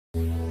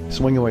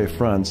Swing-away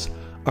fronts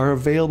are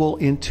available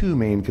in two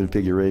main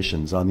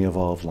configurations on the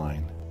Evolv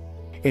line.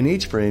 An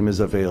H-frame is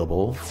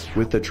available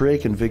with the tray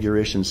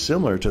configuration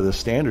similar to the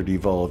standard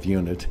Evolv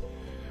unit,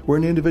 where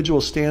an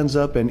individual stands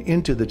up and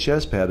into the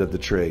chest pad of the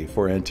tray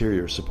for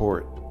anterior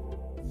support.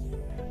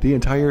 The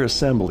entire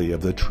assembly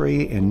of the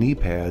tray and knee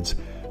pads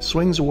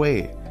swings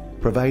away,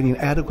 providing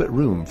adequate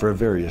room for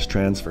various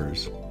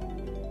transfers.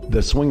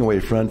 The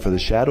swing-away front for the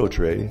shadow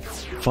tray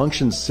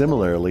functions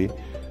similarly,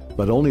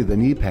 but only the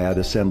knee pad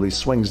assembly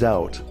swings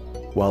out,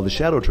 while the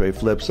shadow tray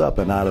flips up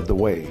and out of the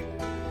way,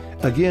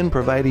 again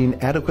providing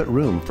adequate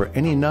room for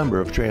any number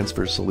of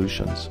transfer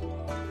solutions.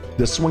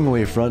 The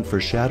swing-away front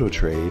for shadow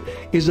tray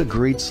is a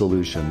great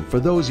solution for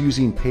those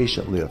using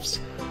patient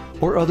lifts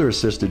or other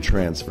assisted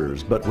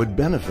transfers, but would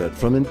benefit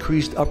from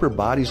increased upper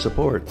body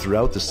support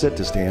throughout the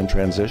sit-to-stand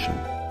transition.